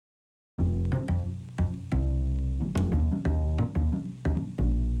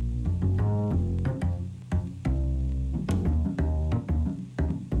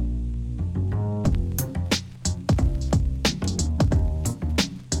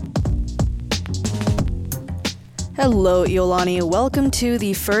Hello, Iolani. Welcome to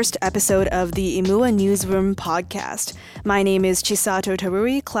the first episode of the Imua Newsroom podcast. My name is Chisato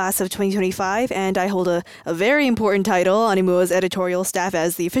Tarui, class of 2025, and I hold a very important title on Imua's editorial staff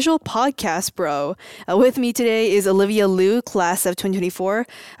as the official podcast bro. With me today is Olivia Liu, class of 2024,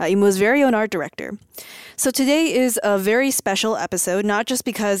 Imua's very own art director. So today is a very special episode, not just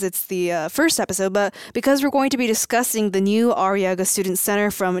because it's the first episode, but because we're going to be discussing the new Arrillaga Student Center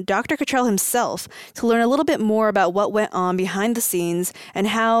from Dr. Cottrell himself to learn a little bit more about what went on behind the scenes and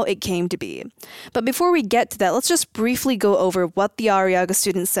how it came to be. But before we get to that, let's just briefly go over what the Arrillaga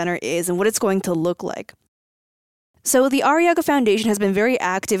Student Center is and what it's going to look like. So the Arrillaga Foundation has been very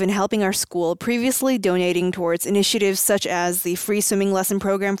active in helping our school, previously donating towards initiatives such as the free swimming lesson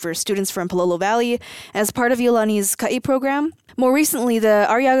program for students from Palolo Valley as part of Iolani's Ka'i program. More recently, the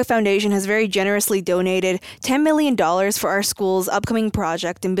Arrillaga Foundation has very generously donated $10 million for our school's upcoming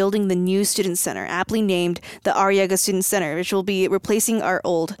project in building the new student center, aptly named the Arrillaga Student Center, which will be replacing our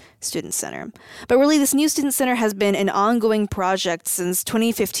old student center. But really, this new student center has been an ongoing project since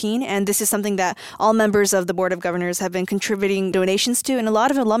 2015, and this is something that all members of the Board of Governors have been contributing donations to, and a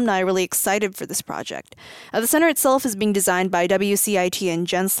lot of alumni are really excited for this project. The center itself is being designed by WCIT and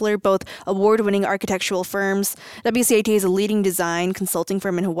Gensler, both award-winning architectural firms. WCIT is a leading design consulting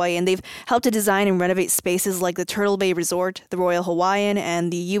firm in Hawaii, and they've helped to design and renovate spaces like the Turtle Bay Resort, the Royal Hawaiian,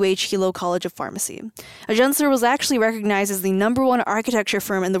 and the Hilo College of Pharmacy. Gensler was actually recognized as the #1 architecture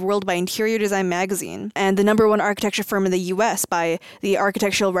firm in the world by Interior Design magazine, and the #1 architecture firm in the U.S. by the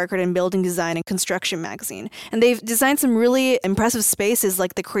Architectural Record and Building Design and Construction magazine. And they've designed some really impressive spaces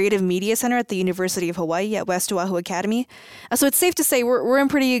like the Creative Media Center at the University of Hawaii at West Oahu Academy. So it's safe to say we're in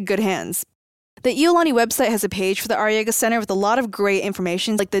pretty good hands. The Iolani website has a page for the Arrillaga Center with a lot of great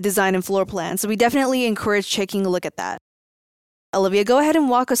information like the design and floor plan, so we definitely encourage taking a look at that. Olivia, go ahead and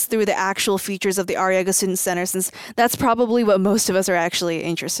walk us through the actual features of the Arrillaga Student Center, since that's probably what most of us are actually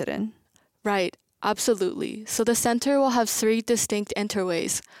interested in. Right, absolutely. So the center will have 3 distinct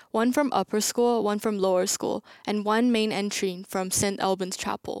enterways, one from upper school, one from lower school, and one main entry from St. Albans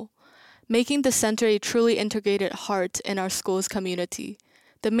Chapel, making the center a truly integrated heart in our school's community.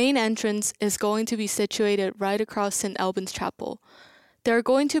 The main entrance is going to be situated right across St. Albans Chapel. There are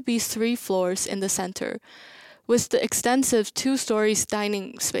going to be 3 floors in the center, with the extensive 2-story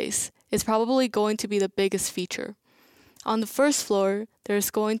dining space is probably going to be the biggest feature. On the first floor, there's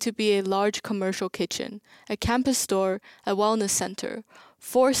going to be a large commercial kitchen, a campus store, a wellness center,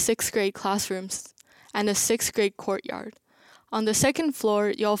 4 6th grade classrooms, and a 6th grade courtyard. On the second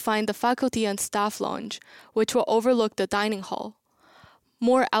floor, you'll find the faculty and staff lounge, which will overlook the dining hall.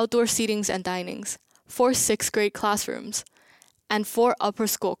 More outdoor seatings and dinings, 4 6th grade classrooms, and 4 upper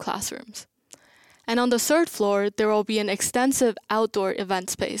school classrooms. And on the third floor, there will be an extensive outdoor event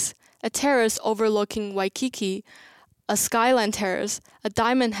space, a terrace overlooking Waikiki, a skyline terrace, a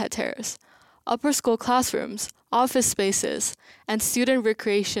diamond head terrace, upper school classrooms, office spaces, and student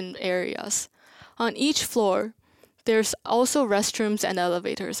recreation areas. On each floor, there's also restrooms and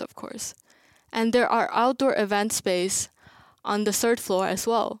elevators, of course. And there are outdoor event space on the third floor as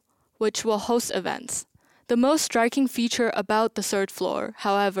well, which will host events. The most striking feature about the third floor,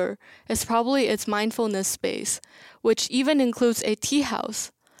 however, is probably its mindfulness space, which even includes a tea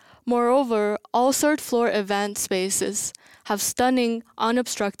house. Moreover, all third floor event spaces have stunning,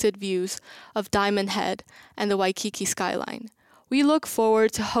 unobstructed views of Diamond Head and the Waikiki skyline. We look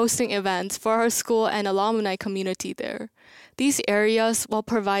forward to hosting events for our school and alumni community there. These areas will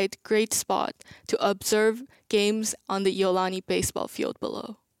provide great spot to observe games on the Iolani baseball field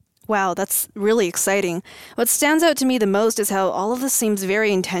below. Wow, that's really exciting. What stands out to me the most is how all of this seems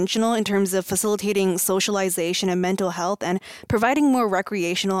very intentional in terms of facilitating socialization and mental health and providing more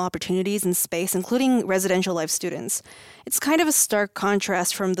recreational opportunities in space, including residential life students. It's kind of a stark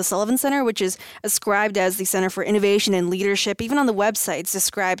contrast from the Sullivan Center, which is ascribed as the Center for Innovation and Leadership. Even on the website, it's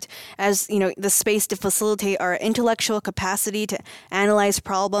described as, the space to facilitate our intellectual capacity to analyze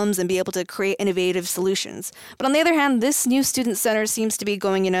problems and be able to create innovative solutions. But on the other hand, this new student center seems to be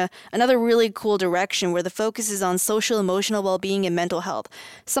going in another really cool direction where the focus is on social emotional well-being and mental health,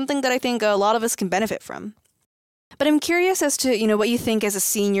 something that I think a lot of us can benefit from. But I'm curious as to, what you think as a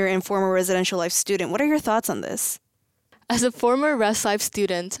senior and former residential life student. What are your thoughts on this? As a former Res Life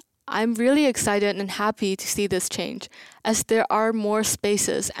student, I'm really excited and happy to see this change, as there are more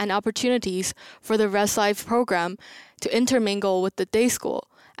spaces and opportunities for the Res Life program to intermingle with the day school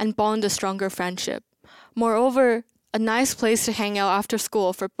and bond a stronger friendship. Moreover, a nice place to hang out after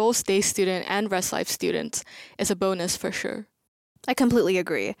school for both day student and Res Life students is a bonus for sure. I completely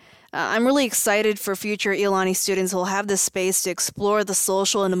agree. I'm really excited for future Iolani students who will have this space to explore the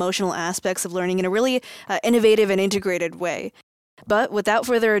social and emotional aspects of learning in a really innovative and integrated way. But without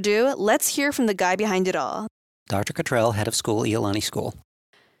further ado, let's hear from the guy behind it all. Dr. Cottrell, head of school, Iolani School.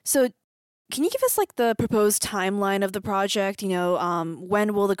 So, can you give us the proposed timeline of the project?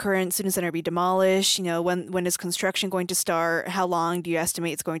 When will the current student center be demolished? When is construction going to start? How long do you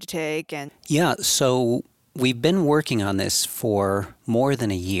estimate it's going to take? Yeah, so we've been working on this for more than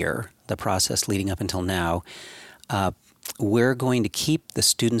a year, the process leading up until now. We're going to keep the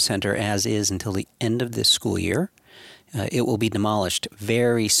student center as is until the end of this school year. It will be demolished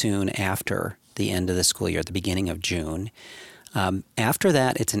very soon after the end of the school year, at the beginning of June. After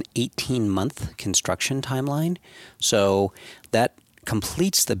that, it's an 18-month construction timeline. So that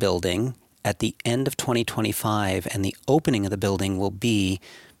completes the building at the end of 2025, and the opening of the building will be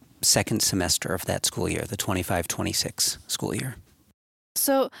second semester of that school year, the 25-26 school year.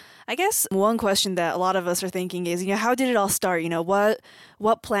 So I guess one question that a lot of us are thinking is, how did it all start?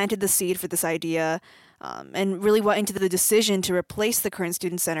 What planted the seed for this idea? And really what into the decision to replace the current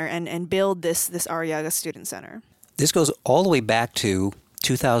student center and build this Arrillaga Student Center? This goes all the way back to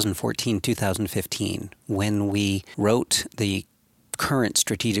 2014, 2015, when we wrote the current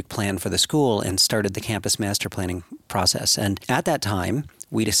strategic plan for the school and started the campus master planning process. And at that time,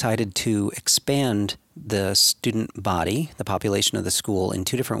 we decided to expand the student body, the population of the school, in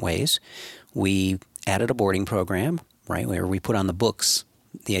two different ways. We added a boarding program, right, where we put on the books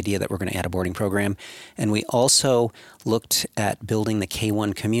the idea that we're going to add a boarding program. And we also looked at building the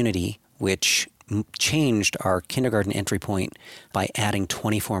K-1 community, which changed our kindergarten entry point by adding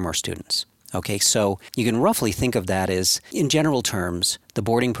 24 more students. Okay, so you can roughly think of that as, in general terms, the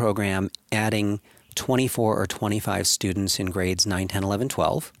boarding program adding 24 or 25 students in grades 9, 10, 11,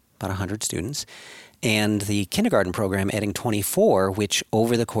 12, about 100 students, and the kindergarten program adding 24, which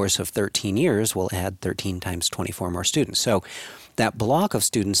over the course of 13 years will add 13 times 24 more students. So that block of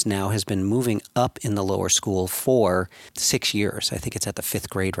students now has been moving up in the lower school for 6 years. I think it's at the 5th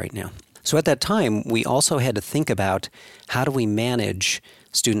grade right now. So at that time, we also had to think about how do we manage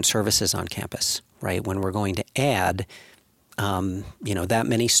student services on campus, right, when we're going to add that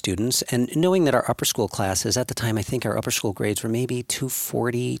many students. And knowing that our upper school classes, at the time, I think our upper school grades were maybe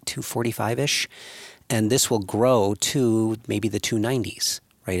 240, 245-ish. And this will grow to maybe the 290s,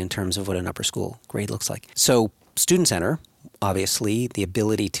 right, in terms of what an upper school grade looks like. So student center, obviously, the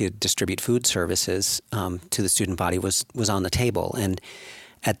ability to distribute food services to the student body was on the table. And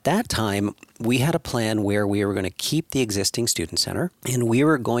at that time, we had a plan where we were going to keep the existing student center, and we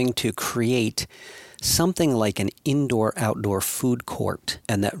were going to create something like an indoor-outdoor food court,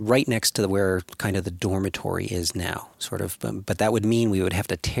 and that right next to where kind of the dormitory is now, sort of. But that would mean we would have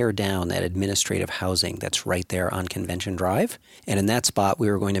to tear down that administrative housing that's right there on Convention Drive. And in that spot,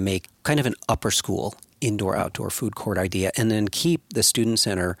 we were going to make kind of an upper school indoor-outdoor food court idea, and then keep the student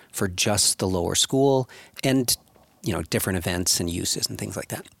center for just the lower school and different events and uses and things like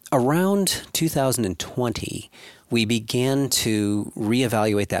that. Around 2020, we began to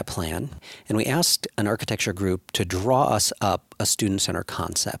reevaluate that plan, and we asked an architecture group to draw us up a student center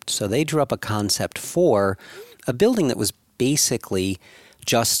concept. So they drew up a concept for a building that was basically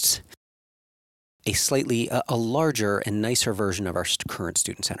just a larger and nicer version of our current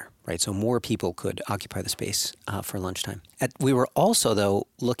student center, right? So more people could occupy the space for lunchtime. We were also, though,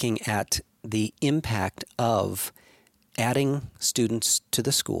 looking at the impact of adding students to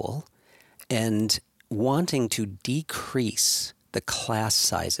the school and wanting to decrease the class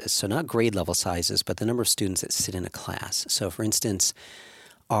sizes. So not grade level sizes, but the number of students that sit in a class. So for instance,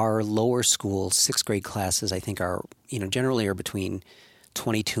 our lower school 6th grade classes, I think generally are between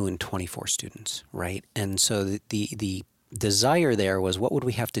 22 and 24 students, right? And so the desire there was, what would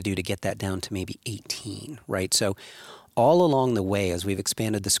we have to do to get that down to maybe 18, right? So all along the way, as we've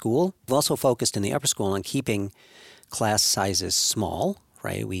expanded the school, we've also focused in the upper school on keeping class sizes small,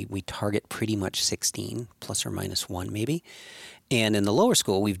 right? We target pretty much 16, plus or minus 1 maybe. And in the lower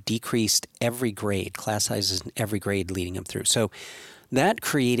school, we've decreased every grade, class sizes in every grade leading up through. So that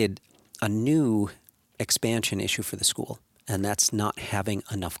created a new expansion issue for the school, and that's not having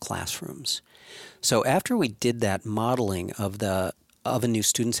enough classrooms. So after we did that modeling of a new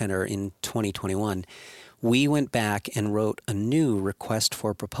student center in 2021, we went back and wrote a new request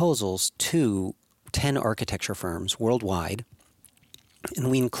for proposals to 10 architecture firms worldwide,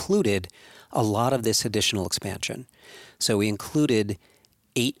 and we included a lot of this additional expansion. So we included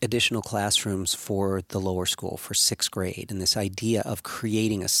 8 additional classrooms for the lower school for 6th grade, and this idea of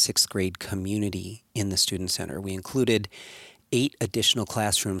creating a 6th grade community in the student center. We included 8 additional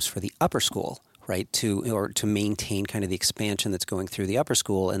classrooms for the upper school, right, to maintain kind of the expansion that's going through the upper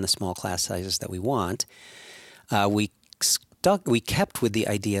school and the small class sizes that we want. We kept with the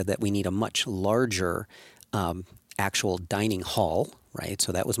idea that we need a much larger actual dining hall, right?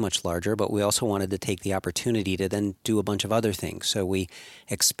 So that was much larger, but we also wanted to take the opportunity to then do a bunch of other things. So we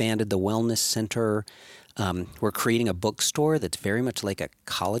expanded the wellness center. We're creating a bookstore that's very much like a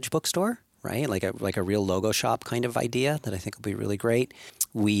college bookstore, right? Like a real logo shop kind of idea that I think will be really great.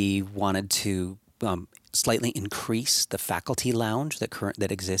 We wanted to slightly increase the faculty lounge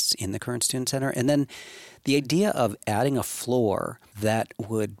that exists in the current student center. And then the idea of adding a floor that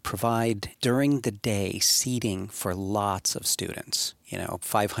would provide during the day seating for lots of students,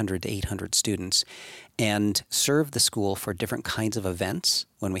 500 to 800 students, and serve the school for different kinds of events.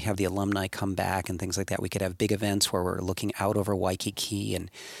 When we have the alumni come back and things like that, we could have big events where we're looking out over Waikiki and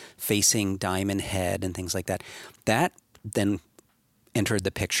facing Diamond Head and things like that. That then entered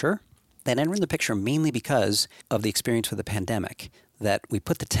the picture. That entered the picture mainly because of the experience with the pandemic, that we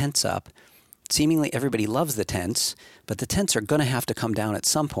put the tents up. Seemingly everybody loves the tents, but the tents are going to have to come down at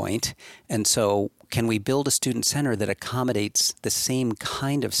some point. And so can we build a student center that accommodates the same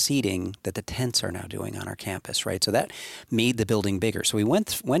kind of seating that the tents are now doing on our campus, right? So that made the building bigger. So we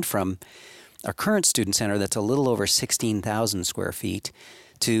went from our current student center that's a little over 16,000 square feet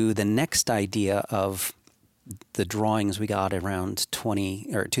to the next idea of the drawings we got around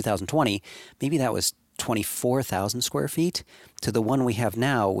 2020, maybe that was 24,000 square feet, to the one we have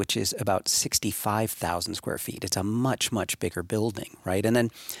now, which is about 65,000 square feet. It's a much, much bigger building, right? And then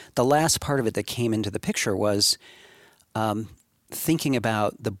the last part of it that came into the picture was thinking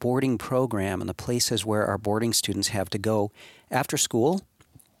about the boarding program and the places where our boarding students have to go after school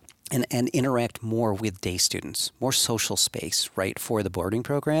and interact more with day students, more social space, right, for the boarding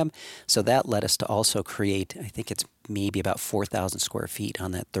program. So that led us to also create, I think it's maybe about 4,000 square feet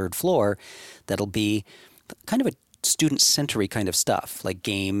on that third floor that'll be kind of a student-centery kind of stuff, like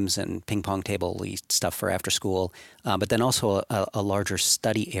games and ping pong table stuff for after school, but then also a larger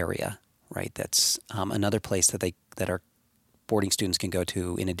study area, right? That's another place that our boarding students can go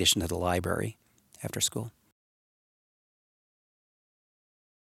to in addition to the library after school.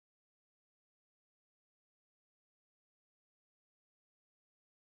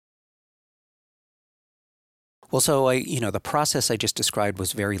 Well, so the process I just described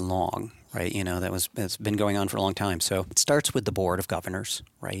was very long, right? It's been going on for a long time. So it starts with the Board of Governors,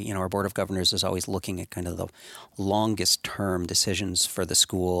 right? Our Board of Governors is always looking at kind of the longest term decisions for the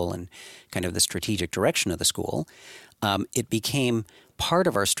school and kind of the strategic direction of the school. It became part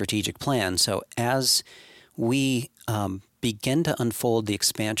of our strategic plan. So as we began to unfold the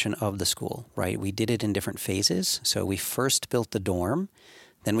expansion of the school, right? We did it in different phases. So we first built the dorm,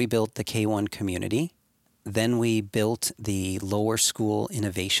 then we built the K-1 community. Then we built the Lower School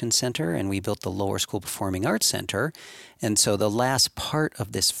Innovation Center, and we built the Lower School Performing Arts Center. And so the last part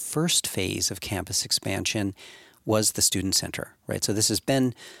of this first phase of campus expansion was the Student Center, right? So this has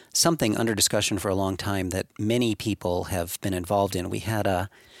been something under discussion for a long time that many people have been involved in. We had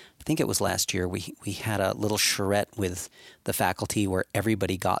I think it was last year, we had a little charrette with the faculty where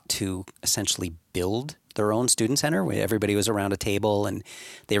everybody got to essentially build their own student center, where everybody was around a table and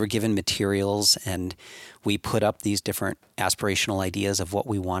they were given materials, and we put up these different aspirational ideas of what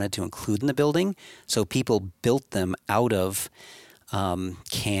we wanted to include in the building. So people built them out of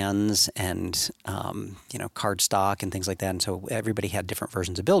cans and cardstock and things like that. And so everybody had different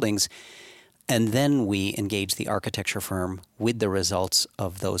versions of buildings. And then we engaged the architecture firm with the results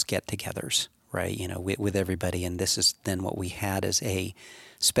of those get-togethers, right? With everybody. And this is then what we had as a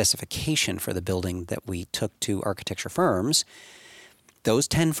specification for the building that we took to architecture firms. Those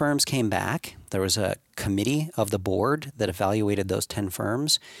 10 firms came back. There was a committee of the board that evaluated those 10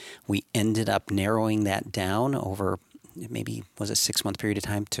 firms. We ended up narrowing that down over maybe was a 6-month period of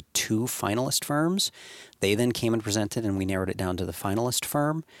time to 2 finalist firms. They then came and presented, and we narrowed it down to the finalist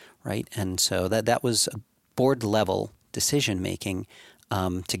firm, right? And so that was a board level decision making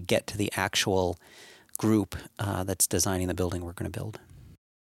to get to the actual group that's designing the building we're going to build.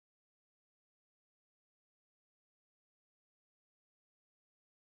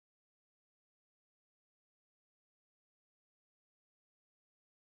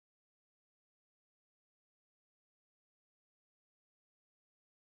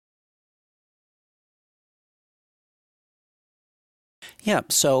 Yeah,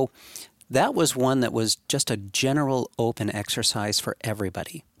 so that was one that was just a general open exercise for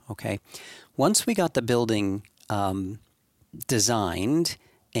everybody, okay? Once we got the building designed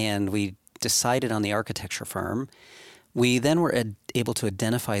and we decided on the architecture firm, we then were able to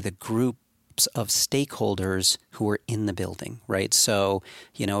identify the group of stakeholders who are in the building, right? So,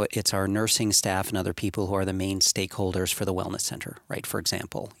 it's our nursing staff and other people who are the main stakeholders for the wellness center, right? For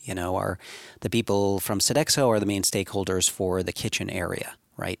example, the people from Sodexo are the main stakeholders for the kitchen area,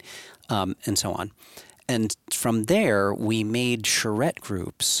 right? And so on. And from there, we made charrette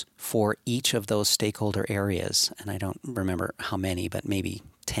groups for each of those stakeholder areas. And I don't remember how many, but maybe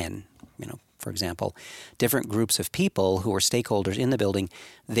 10, for example, different groups of people who were stakeholders in the building.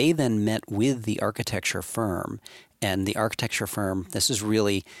 They then met with the architecture firm. And the architecture firm, this is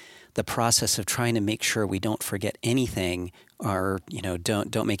really the process of trying to make sure we don't forget anything or,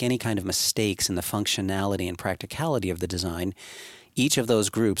 don't make any kind of mistakes in the functionality and practicality of the design. Each of those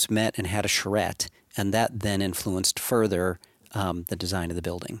groups met and had a charrette, and that then influenced further the design of the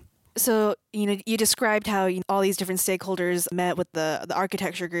building. So, you described how all these different stakeholders met with the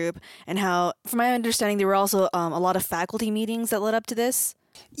architecture group, and how, from my understanding, there were also a lot of faculty meetings that led up to this.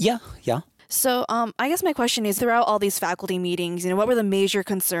 Yeah. So, I guess my question is, throughout all these faculty meetings, what were the major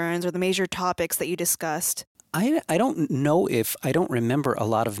concerns or the major topics that you discussed? I don't remember a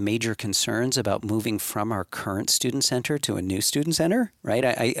lot of major concerns about moving from our current student center to a new student center, right?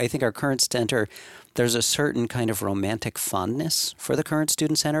 I think our current center, there's a certain kind of romantic fondness for the current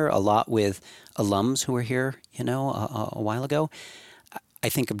student center, a lot with alums who were here, a while ago. I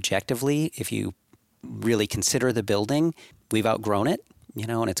think objectively, if you really consider the building, we've outgrown it,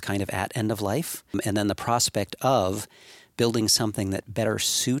 and it's kind of at end of life. And then the prospect of building something that better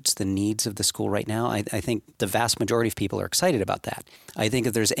suits the needs of the school right now, I think the vast majority of people are excited about that. I think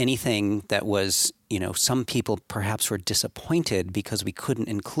if there's anything that was, some people perhaps were disappointed because we couldn't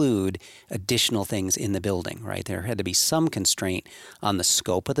include additional things in the building, right? There had to be some constraint on the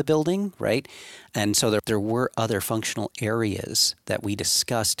scope of the building, right? And so there were other functional areas that we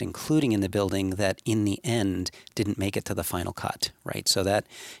discussed, including in the building, that in the end didn't make it to the final cut, right? So that,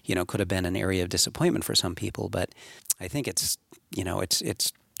 could have been an area of disappointment for some people, but I think it's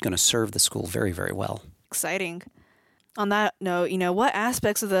going to serve the school very, very well. Exciting. On that note, what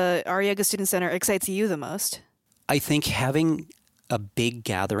aspects of the Arrillaga Student Center excites you the most? I think having a big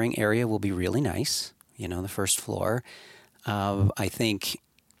gathering area will be really nice, the first floor. I think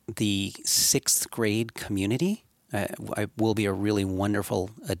the sixth grade community will be a really wonderful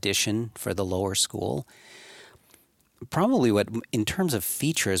addition for the lower school. Probably in terms of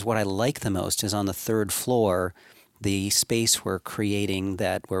features, what I like the most is on the third floor, the space we're creating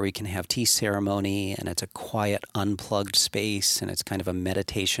where we can have tea ceremony, and it's a quiet, unplugged space, and it's kind of a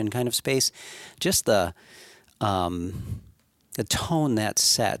meditation kind of space. Just the tone that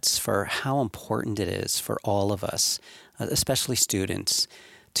sets for how important it is for all of us, especially students,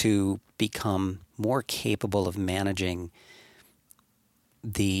 to become more capable of managing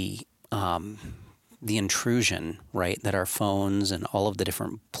the intrusion, right, that our phones and all of the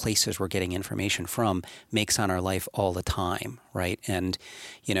different places we're getting information from makes on our life all the time, right? And,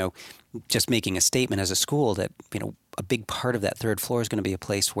 just making a statement as a school that, a big part of that third floor is going to be a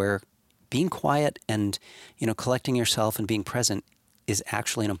place where being quiet and, collecting yourself and being present is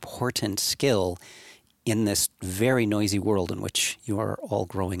actually an important skill in this very noisy world in which you are all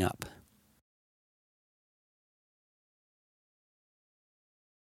growing up.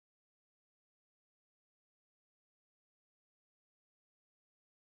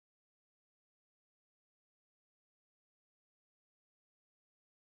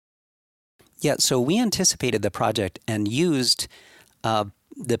 Yeah, so we anticipated the project and used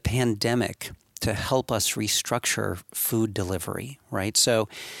the pandemic to help us restructure food delivery, right? So,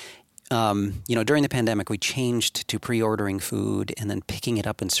 during the pandemic, we changed to pre-ordering food and then picking it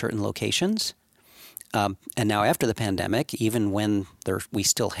up in certain locations. And now after the pandemic, even when we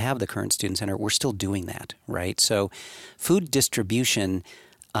still have the current student center, we're still doing that, right? So food distribution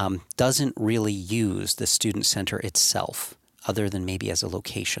doesn't really use the student center itself, other than maybe as a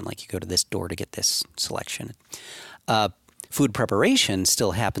location, like you go to this door to get this selection. Food preparation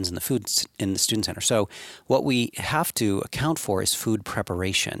still happens in the student center. So what we have to account for is food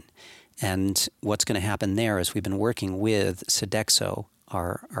preparation. And what's going to happen there is we've been working with Sodexo,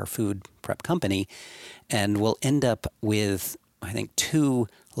 our food prep company, and we'll end up with, I think, 2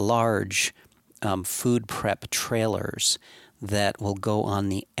 large food prep trailers that will go on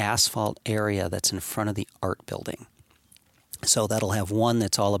the asphalt area that's in front of the art building. So that'll have one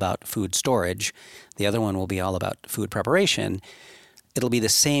that's all about food storage. The other one will be all about food preparation. It'll be the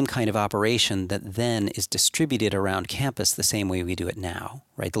same kind of operation that then is distributed around campus the same way we do it now,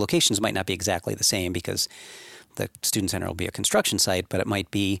 right? The locations might not be exactly the same because the student center will be a construction site, but it might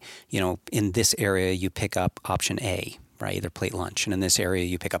be, in this area you pick up option A, right? Or plate lunch. And in this area,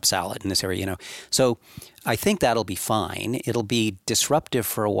 you pick up salad. In this area, So I think that'll be fine. It'll be disruptive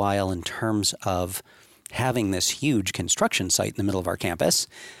for a while in terms of having this huge construction site in the middle of our campus.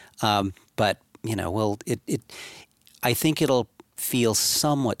 But, I think it'll feel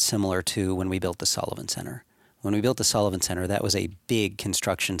somewhat similar to when we built the Sullivan Center. When we built the Sullivan Center, that was a big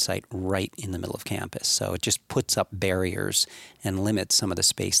construction site right in the middle of campus. So it just puts up barriers and limits some of the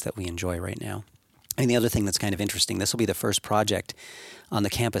space that we enjoy right now. And the other thing that's kind of interesting, this will be the first project on the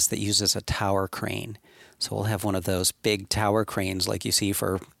campus that uses a tower crane. So we'll have one of those big tower cranes like you see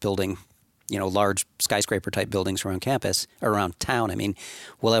for building, large skyscraper type buildings around campus, or around town. I mean,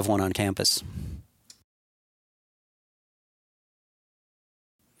 we'll have one on campus.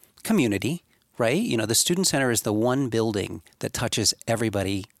 Community, right? The student center is the one building that touches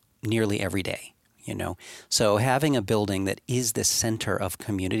everybody nearly every day, So having a building that is the center of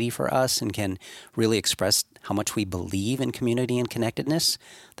community for us and can really express how much we believe in community and connectedness,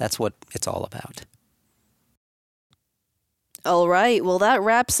 that's what it's all about. All right. Well, that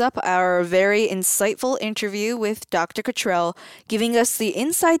wraps up our very insightful interview with Dr. Cottrell, giving us the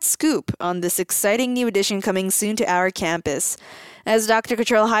inside scoop on this exciting new addition coming soon to our campus. As Dr.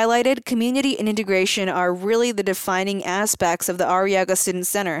 Cottrell highlighted, community and integration are really the defining aspects of the Arrillaga Student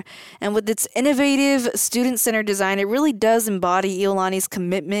Center. And with its innovative student-centered design, it really does embody Iolani's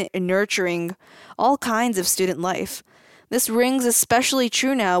commitment in nurturing all kinds of student life. This rings especially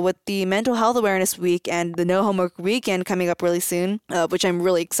true now with the Mental Health Awareness Week and the No Homework Weekend coming up really soon, which I'm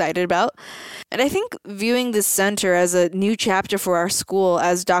really excited about. And I think viewing this center as a new chapter for our school,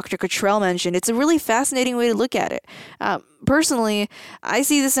 as Dr. Cottrell mentioned, it's a really fascinating way to look at it. Personally, I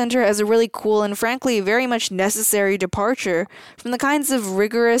see the center as a really cool and frankly very much necessary departure from the kinds of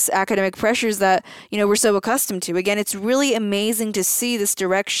rigorous academic pressures that, we're so accustomed to. Again, it's really amazing to see this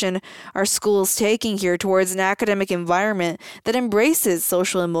direction our school is taking here towards an academic environment that embraces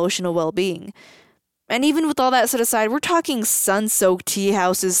social and emotional well-being. And even with all that set aside, we're talking sun-soaked tea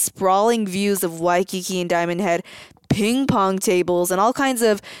houses, sprawling views of Waikiki and Diamond Head, ping pong tables, and all kinds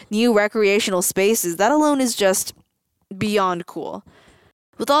of new recreational spaces. That alone is just beyond cool.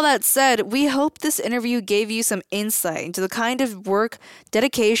 With all that said, we hope this interview gave you some insight into the kind of work,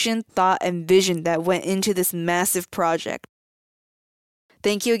 dedication, thought, and vision that went into this massive project.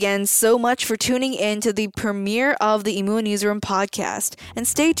 Thank you again so much for tuning in to the premiere of the Imua Newsroom podcast, and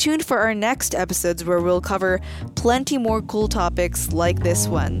stay tuned for our next episodes where we'll cover plenty more cool topics like this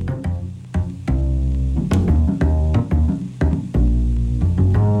one.